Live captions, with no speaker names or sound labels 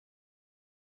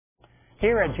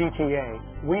Here at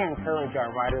GTA, we encourage our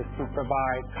riders to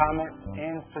provide comments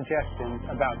and suggestions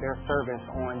about their service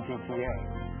on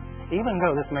GTA. Even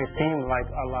though this may seem like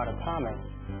a lot of comments,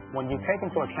 when you take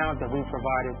into account that we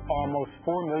provided almost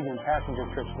 4 million passenger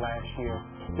trips last year,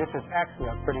 this is actually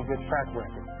a pretty good track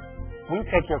record. We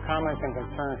take your comments and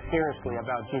concerns seriously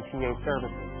about GTA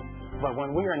services, but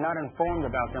when we are not informed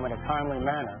about them in a timely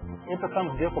manner, it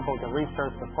becomes difficult to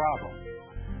research the problem.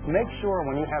 Make sure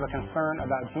when you have a concern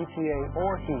about GTA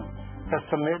or HEAT to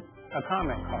submit a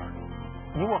comment card.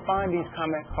 You will find these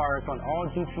comment cards on all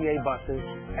GTA buses,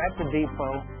 at the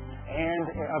depot, and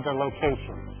at other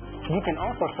locations. You can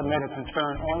also submit a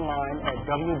concern online at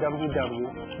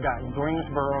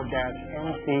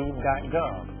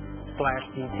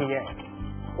www.greensboro-nc.gov/GTA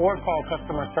or call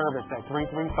customer service at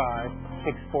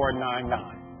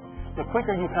 335-6499. The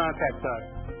quicker you contact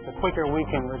us, the quicker we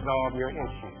can resolve your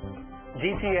issue.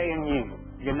 GTA and you,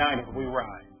 united we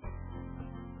ride.